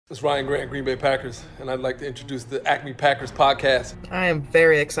It's Ryan Grant, Green Bay Packers, and I'd like to introduce the Acme Packers podcast I am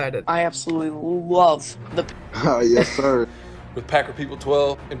very excited. I absolutely love the Yes, sir. with Packer People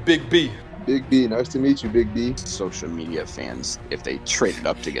 12 and Big B. Big B, nice to meet you, Big B. Social media fans if they traded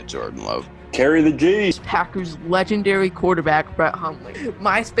up to get Jordan Love. Carry the G. Packers legendary quarterback Brett Hundley.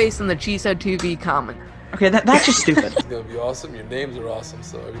 MySpace and the Cheesehead TV comment. Okay, that's just stupid. It's gonna be awesome. Your names are awesome,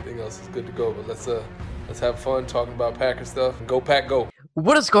 so everything else is good to go. But let's have fun talking about Packer stuff. Go Pack, go!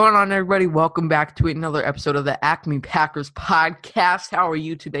 What is going on, everybody? Welcome back to another episode of the Acme Packers podcast. How are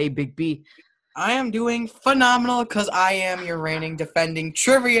you today, Big B? I am doing phenomenal because I am your reigning defending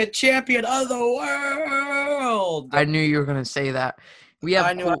trivia champion of the world. I knew you were going to say that.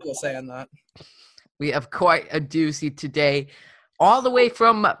 I knew I was saying that. We have quite a doozy today, all the way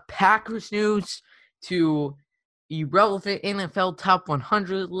from Packers news to irrelevant NFL top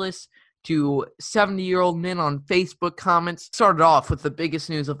 100 list to 70-year-old men on Facebook comments. Started off with the biggest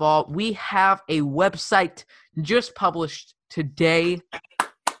news of all. We have a website just published today.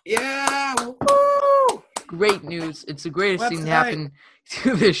 Yeah! Woo! Great news. It's the greatest thing to Website. happen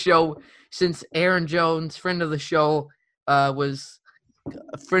to this show since Aaron Jones, friend of the show, was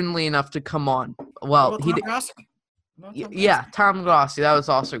friendly enough to come on. Well, Tom Grossi? No, Tom yeah, Tom Grossi. That was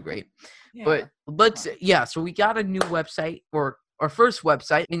also great. Grossi. But so we got a new website, or our first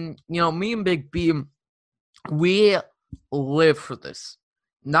website, and me and Big B, we live for this.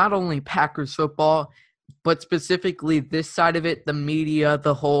 Not only Packers football, but specifically this side of it, the media,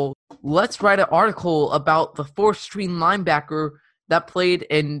 the whole. Let's write an article about the fourth-string linebacker that played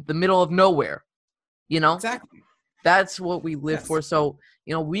in the middle of nowhere. Exactly. That's what we live for. So,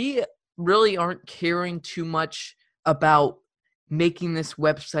 we really aren't caring too much about making this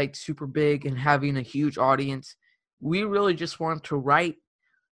website super big and having a huge audience. We really just want to write.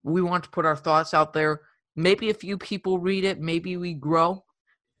 We want to put our thoughts out there. Maybe a few people read it. Maybe we grow.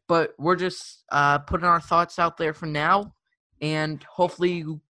 But we're just putting our thoughts out there for now. And hopefully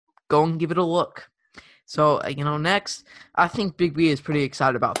you go and give it a look. So, next, I think Big B is pretty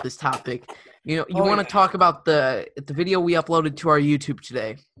excited about this topic. You want to talk about the video we uploaded to our YouTube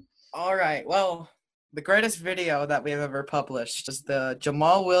today. All right. Well, the greatest video that we've ever published is the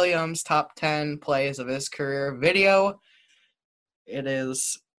Jamal Williams top 10 plays of his career video. It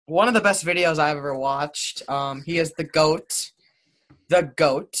is one of the best videos I've ever watched. He is the GOAT. The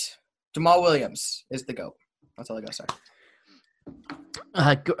GOAT. Jamal Williams is the GOAT. That's all I got to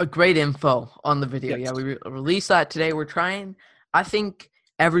say. Great info on the video. Yes. Yeah, we released that today. We're trying, I think,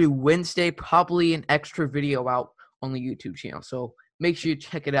 every Wednesday, probably an extra video out on the YouTube channel. So make sure you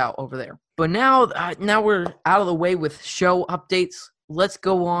check it out over there. But now we're out of the way with show updates. Let's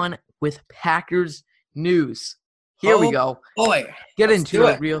go on with Packers news. Here we go. Boy. Get Let's into do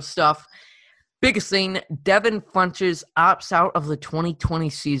it. it. Real stuff. Biggest thing, Devin Funchess opts out of the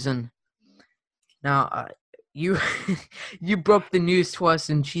 2020 season. Now, you broke the news to us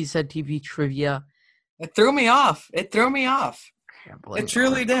in Cheesehead TV trivia. It threw me off. It Can't blame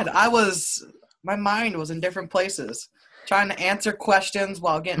truly did. My mind was in different places. Trying to answer questions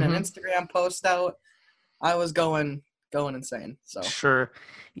while getting an Instagram post out. I was going insane. So Sure.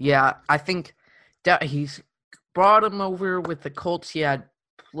 Yeah, I think that he's brought him over with the Colts. He had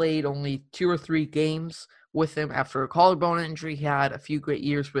played only 2 or 3 games with him after a collarbone injury. He had a few great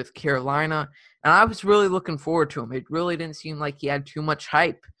years with Carolina, and I was really looking forward to him. It really didn't seem like he had too much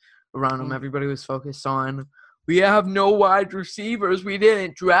hype around him. Everybody was focused on, we have no wide receivers. We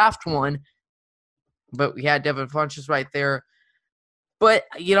didn't draft one. But we had Devin Funchess right there. But,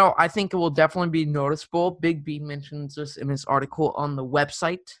 I think it will definitely be noticeable. Big B mentions this in his article on the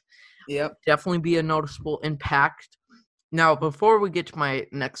website. yep. Definitely be a noticeable impact. Now, before we get to my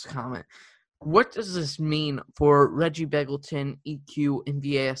next comment, what does this mean for Reggie Begelton, EQ,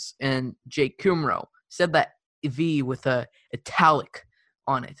 MVS, and Jake Kumro? Said that V with a italic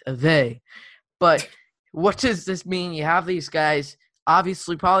on it, a they. But what does this mean? You have these guys.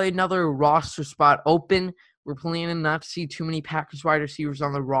 Obviously, probably another roster spot open. We're planning not to see too many Packers wide receivers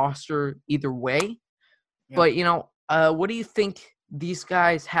on the roster either way. Yeah. But, what do you think these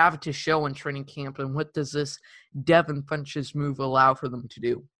guys have to show in training camp, and what does this Devin Funchess move allow for them to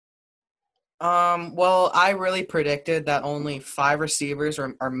do? Well, I really predicted that only 5 receivers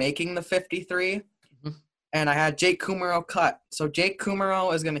are making the 53. And I had Jake Kumaro cut. So Jake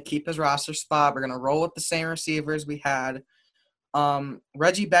Kumaro is going to keep his roster spot. We're going to roll with the same receivers we had.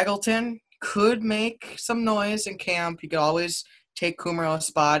 Reggie Begelton could make some noise in camp. He could always take Kumaro's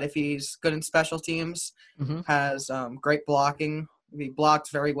spot if he's good in special teams. Has great blocking. He blocks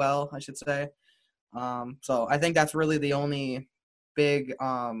very well, I should say. So I think that's really the only big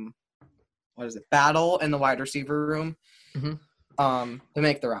battle in the wide receiver room. to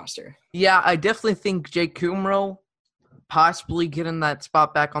make the roster. Yeah, I definitely think Jake Kumro possibly getting that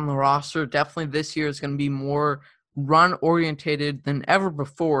spot back on the roster. Definitely this year is going to be more run-orientated than ever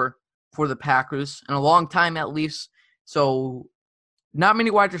before for the Packers, in a long time at least. So not many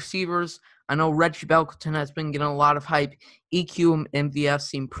wide receivers. I know Reggie Belton has been getting a lot of hype. EQ and MVS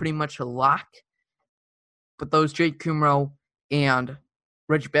seem pretty much a lock. But those Jake Kumro and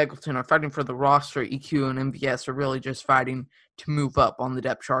Reggie Begelton are fighting for the roster. EQ and MVS are really just fighting to move up on the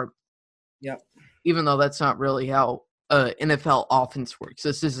depth chart. Yep. Even though that's not really how NFL offense works.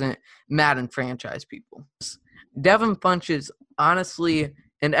 This isn't Madden franchise, people. Devin Funchess, honestly,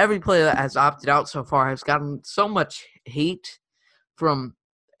 and every player that has opted out so far has gotten so much hate from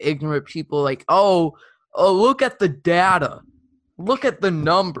ignorant people like, oh, look at the data. Look at the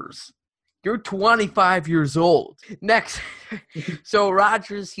numbers. You're 25 years old. Next. So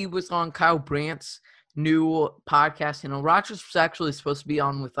Rodgers, he was on Kyle Brandt's new podcast. Rodgers was actually supposed to be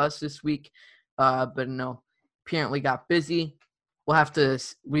on with us this week, but no, apparently got busy. We'll have to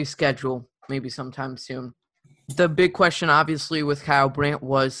reschedule maybe sometime soon. The big question, obviously, with Kyle Brandt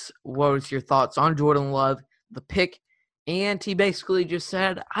was, what was your thoughts on Jordan Love, the pick? And he basically just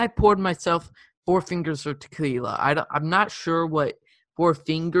said, I poured myself 4 fingers of tequila. I'm not sure what 4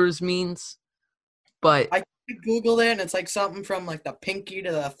 fingers means, but I Googled it, and it's like something from like the pinky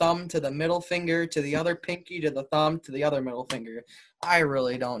to the thumb to the middle finger to the other pinky to the thumb to the other middle finger. I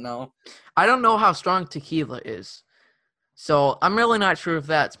really don't know. I don't know how strong tequila is. So I'm really not sure if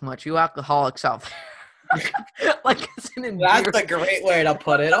that's much. You alcoholics out there. Like it's an That's a great way to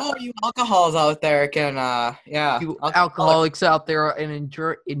put it. Oh, you alcohols out there can, yeah. You alcoholics out there, an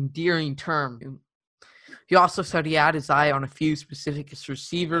endearing term. He also said he had his eye on a few specific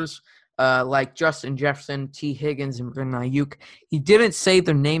receivers, like Justin Jefferson, T. Higgins, and Brandon Ayuk. He didn't say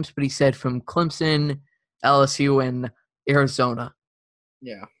their names, but he said from Clemson, LSU, and Arizona.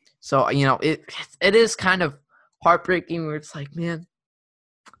 Yeah. So, it is kind of heartbreaking where it's like, man,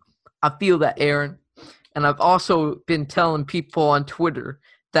 I feel that, Aaron. And I've also been telling people on Twitter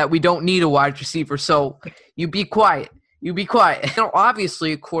that we don't need a wide receiver, so you be quiet. You be quiet.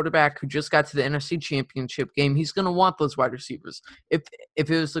 Obviously, a quarterback who just got to the NFC Championship game, he's going to want those wide receivers. If it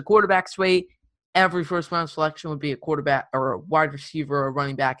was the quarterback's way, every first-round selection would be a quarterback or a wide receiver or a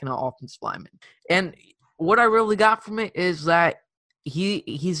running back and an offensive lineman. And what I really got from it is that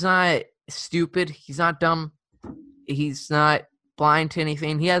he's not stupid. He's not dumb. He's not blind to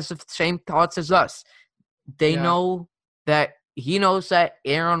anything. He has the same thoughts as us. He knows that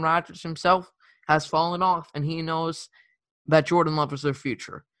Aaron Rodgers himself has fallen off, and he knows that Jordan Love is their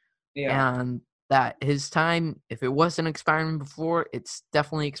future. Yeah. And that his time, if it wasn't expiring before, it's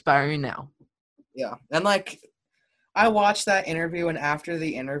definitely expiring now. Yeah. And, I watched that interview, and after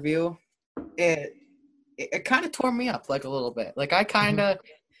the interview, it kind of tore me up, a little bit. I kind of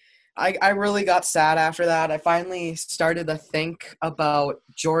I really got sad after that. I finally started to think about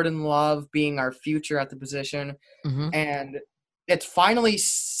Jordan Love being our future at the position. Mm-hmm. And it's finally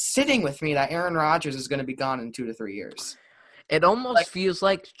sitting with me that Aaron Rodgers is going to be gone in 2 to 3 years. It almost feels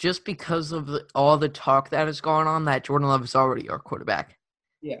like just because of all the talk that has gone on that Jordan Love is already our quarterback.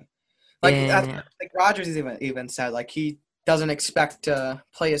 Yeah. Rodgers even said, he doesn't expect to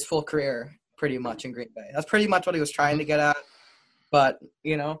play his full career pretty much in Green Bay. That's pretty much what he was trying to get at. But,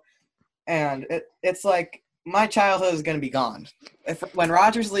 and it's like my childhood is going to be gone. When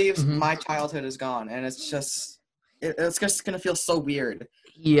Rodgers leaves, my childhood is gone, and it's just going to feel so weird.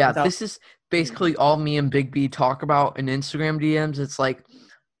 Yeah, this is basically all me and Big B talk about in Instagram DMs. It's like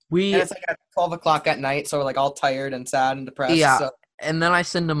and it's at 12 o'clock at night, so we're all tired and sad and depressed. Yeah, so. And then I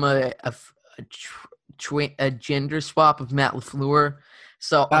send him a gender swap of Matt LaFleur.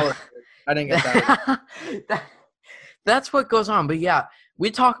 So I didn't get that. That's what goes on. But yeah, we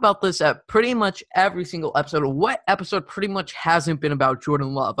talk about this at pretty much every single episode. What episode pretty much hasn't been about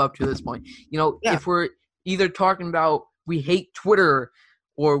Jordan Love up to this point? If we're either talking about we hate Twitter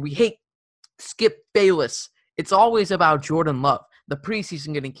or we hate Skip Bayless, it's always about Jordan Love. The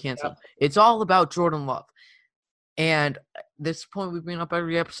preseason getting canceled. Yeah. It's all about Jordan Love. And at this point, we bring up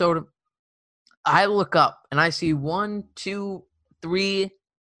every episode. I look up and I see 1, 2, 3,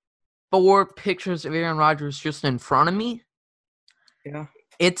 4 pictures of Aaron Rodgers just in front of me. Yeah.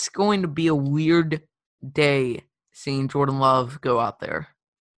 It's going to be a weird day seeing Jordan Love go out there.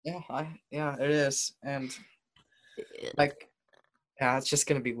 Yeah, it is. And it's just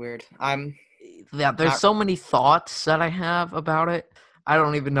going to be weird. There's so many thoughts that I have about it. I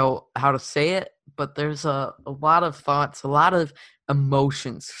don't even know how to say it, but there's a lot of thoughts, a lot of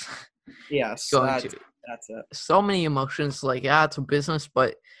emotions. Yes, that's it. So many emotions, it's a business,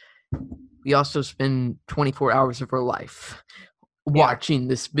 but we also spend 24 hours of our life watching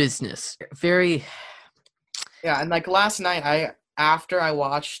this business. Very. Yeah, and like last night, after I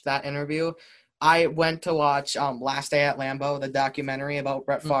watched that interview, I went to watch Last Day at Lambeau, the documentary about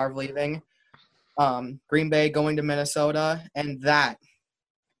Brett Favre leaving Green Bay, going to Minnesota, and that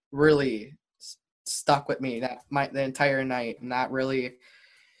really stuck with me the entire night, and that really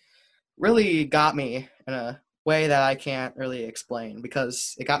got me in a way that I can't really explain,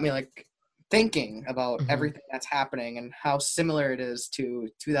 because it got me like thinking about everything that's happening and how similar it is to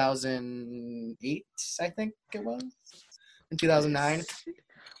 2008, I think it was, in 2009.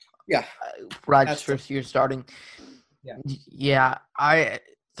 Yeah. Rodgers' first year starting. Yeah. Yeah. I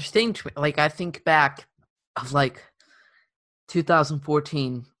think back of like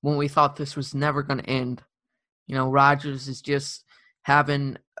 2014 when we thought this was never going to end. You know, Rodgers is just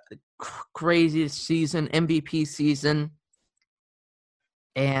having a craziest season, MVP season.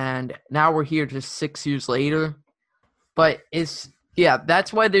 And now we're here just 6 years later. But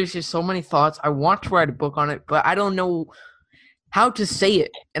that's why there's just so many thoughts. I want to write a book on it, but I don't know how to say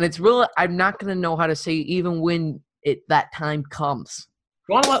it. And it's really, I'm not going to know how to say it even when that time comes.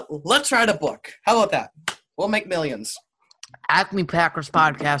 Let's write a book. How about that? We'll make millions. Acme Packers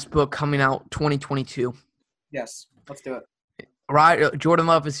podcast book coming out 2022. Yes, let's do it. Right, Jordan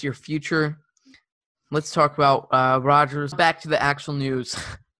Love is your future. Let's talk about Rodgers. Back to the actual news.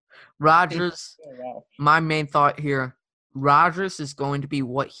 Rodgers, my main thought here, Rodgers is going to be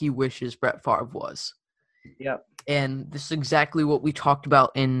what he wishes Brett Favre was. Yep. And this is exactly what we talked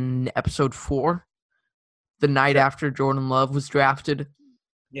about in episode 4, the night after Jordan Love was drafted.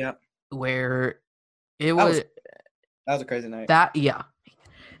 Yep. Where it was... That was a crazy night.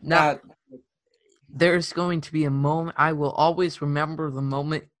 Now, there's going to be a moment. I will always remember the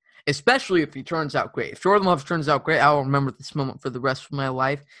moment, especially if he turns out great. If Jordan Love turns out great, I will remember this moment for the rest of my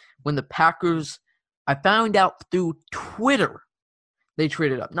life. When the Packers, I found out through Twitter, they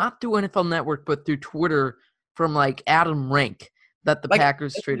traded up. Not through NFL Network, but through Twitter from like Adam Rank that the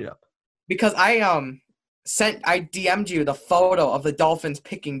Packers traded up. Because I DM'd you the photo of the Dolphins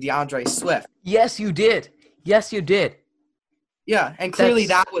picking DeAndre Swift. Yes, you did. Yes, you did. Yeah, and clearly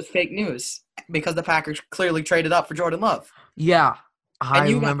that was fake news because the Packers clearly traded up for Jordan Love. Yeah, I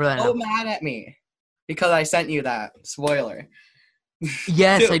remember that. And you got so mad at me because I sent you that. Spoiler.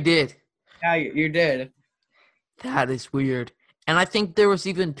 Yes, I did. Yeah, you did. That is weird. And I think there was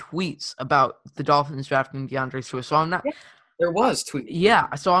even tweets about the Dolphins drafting DeAndre Swift. So I'm not. Yeah, there was tweets.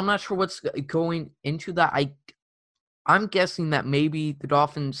 Yeah, so I'm not sure what's going into that. I'm guessing that maybe the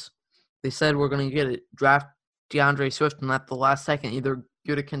Dolphins, they said we're going to draft DeAndre Swift, and at the last second, either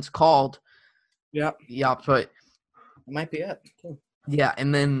Gutekunst called. Yep. Yeah, but it might be it. Too. Yeah,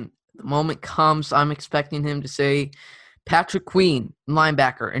 and then the moment comes, I'm expecting him to say, Patrick Queen,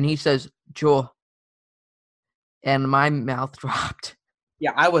 linebacker, and he says, Joe. And my mouth dropped.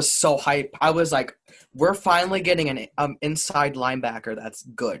 Yeah, I was so hyped. I was like, we're finally getting an inside linebacker that's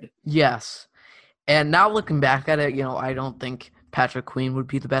good. Yes. And now looking back at it, I don't think Patrick Queen would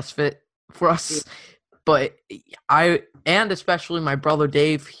be the best fit for us. But and especially my brother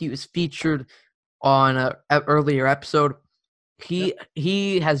Dave, he was featured on an earlier episode.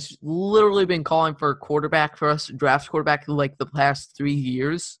 He has literally been calling for a quarterback for us, draft quarterback, like the past 3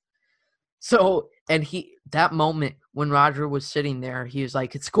 years. So, and that moment when Roger was sitting there, he was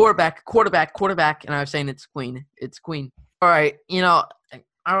like, it's quarterback. And I was saying, it's Queen. All right.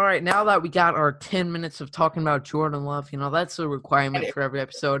 All right. Now that we got our 10 minutes of talking about Jordan Love, that's a requirement for every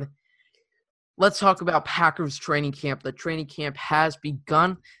episode. Let's talk about Packers training camp. The training camp has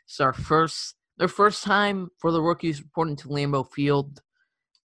begun. It's their first time for the rookies reporting to Lambeau Field.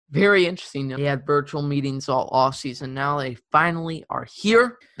 Very interesting. They had virtual meetings all off season. Now they finally are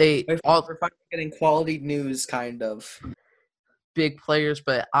here. We're finally getting quality news, kind of. Big players,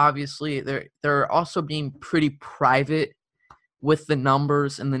 but obviously they're also being pretty private with the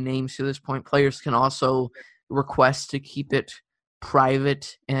numbers and the names to this point. Players can also request to keep it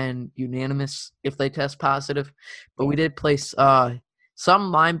private and unanimous if they test positive. But we did place some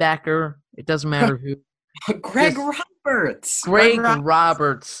linebacker. It doesn't matter who. Greg Roberts. Greg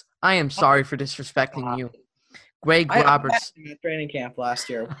Roberts. I am sorry for disrespecting you. Greg Roberts. I had training camp last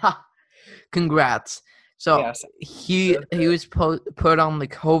year. Congrats. So yes. he was put on the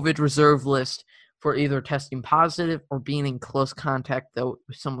COVID reserve list for either testing positive or being in close contact with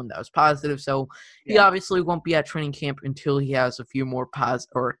someone that was positive. So he obviously won't be at training camp until he has a few more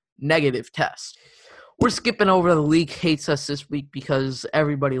negative tests. We're skipping over the league hates us this week because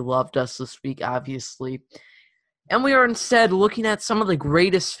everybody loved us this week, obviously. And we are instead looking at some of the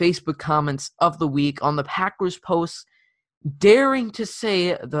greatest Facebook comments of the week on the Packers post, daring to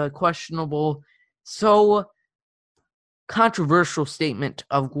say the questionable. So controversial statement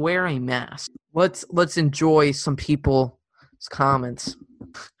of wear a mask. Let's enjoy some people's comments.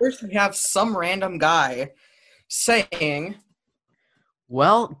 First, we have some random guy saying,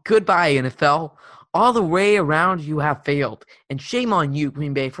 Well, goodbye, NFL. All the way around you have failed. And shame on you,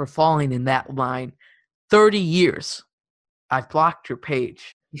 Green Bay, for falling in that line. 30 years. I've blocked your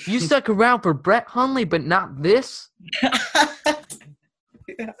page. You stuck around for Brett Hundley, but not this?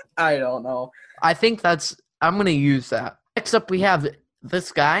 I don't know. I think I'm going to use that. Next up, we have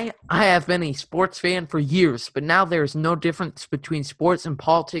this guy. I have been a sports fan for years, but now there is no difference between sports and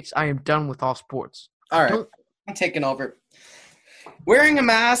politics. I am done with all sports. All right. I'm taking over. Wearing a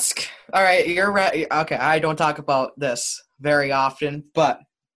mask. All right, you're right. Okay, I don't talk about this very often, but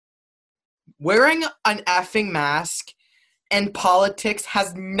wearing an effing mask and politics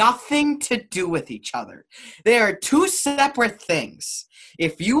has nothing to do with each other. They are two separate things.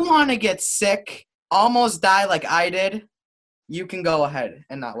 If you want to get sick, almost die like I did, you can go ahead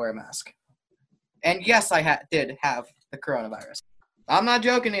and not wear a mask. And yes, I did have the coronavirus. I'm not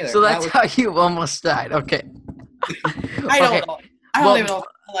joking either. So that's how you almost died. Okay. I don't know. I don't even know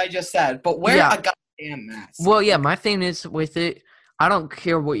what I just said, but wear a goddamn mask. Well, yeah, my thing is with it, I don't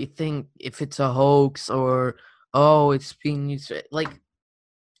care what you think, if it's a hoax or, it's being used. Like,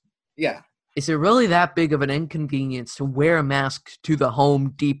 yeah. Is it really that big of an inconvenience to wear a mask to the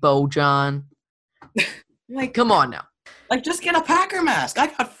Home Depot, John? Like, come on now. Like, just get a Packer mask. I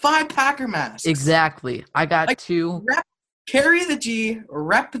got 5 Packer masks. Exactly. I got 2. Carry the G,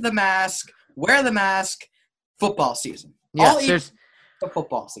 rep the mask, wear the mask, football season. Yes, there's the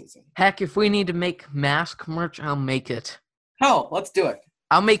football season. Heck, if we need to make mask merch, I'll make it. Hell, let's do it.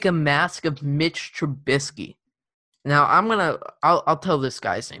 I'll make a mask of Mitch Trubisky. Now, I'll tell this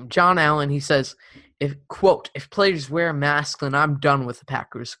guy's name. John Allen, he says, if players wear a mask, then I'm done with the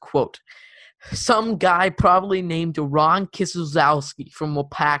Packers. Quote, some guy probably named Ron Kisowski from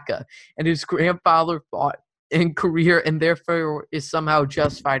Wapaka, and his grandfather fought in Korea, and therefore is somehow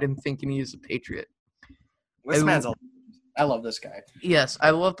justified in thinking he is a patriot. I love this guy. Yes,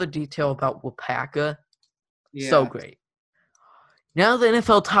 I love the detail about Wapaka. Yeah. So great. Now the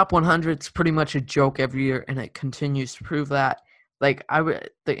NFL Top 100 is pretty much a joke every year, and it continues to prove that. Like the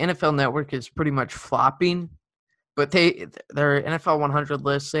NFL Network is pretty much flopping, but their NFL 100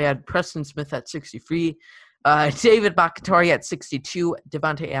 list, they had Preston Smith at 63, David Bakhtiari at 62,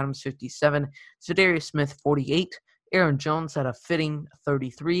 Devontae Adams 57, Zadarius Smith 48, Aaron Jones at a fitting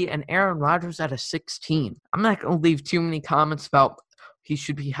 33, and Aaron Rodgers at a 16. I'm not going to leave too many comments about he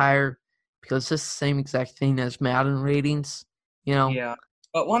should be higher because it's the same exact thing as Madden ratings, you know? Yeah.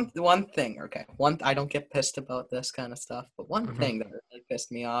 But one thing, okay, I don't get pissed about this kind of stuff, but one thing that really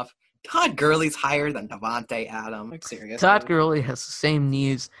pissed me off, Todd Gurley's higher than Devontae Adams. Like, seriously. Todd Gurley has the same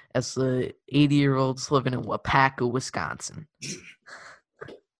knees as the 80-year-olds living in Wapaka, Wisconsin.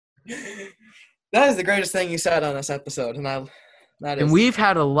 That is the greatest thing you said on this episode, and we've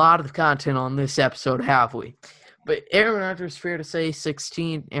had a lot of content on this episode, have we? But Aaron Rodgers, fair to say,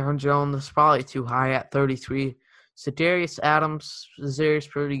 16. Aaron Jones is probably too high at 33. Zadarius Adams is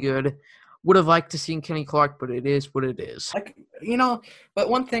pretty good. Would have liked to see Kenny Clark, but it is what it is. Like, but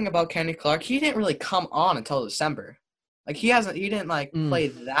one thing about Kenny Clark, he didn't really come on until December. Like, he didn't play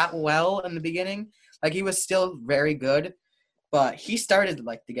that well in the beginning. Like, he was still very good, but he started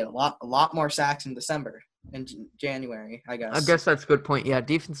to get a lot more sacks in December and January, I guess. I guess that's a good point. Yeah,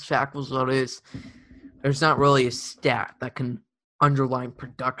 defensive tackles, though, there's not really a stat that can underline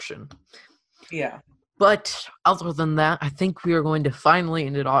production. Yeah. But other than that, I think we are going to finally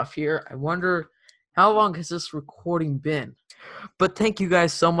end it off here. I wonder, how long has this recording been? But thank you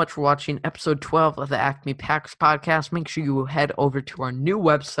guys so much for watching episode 12 of the Acme Packers podcast. Make sure you head over to our new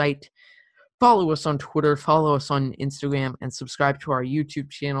website. Follow us on Twitter, follow us on Instagram, and subscribe to our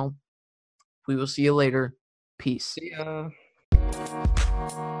YouTube channel. We will see you later. Peace. See ya.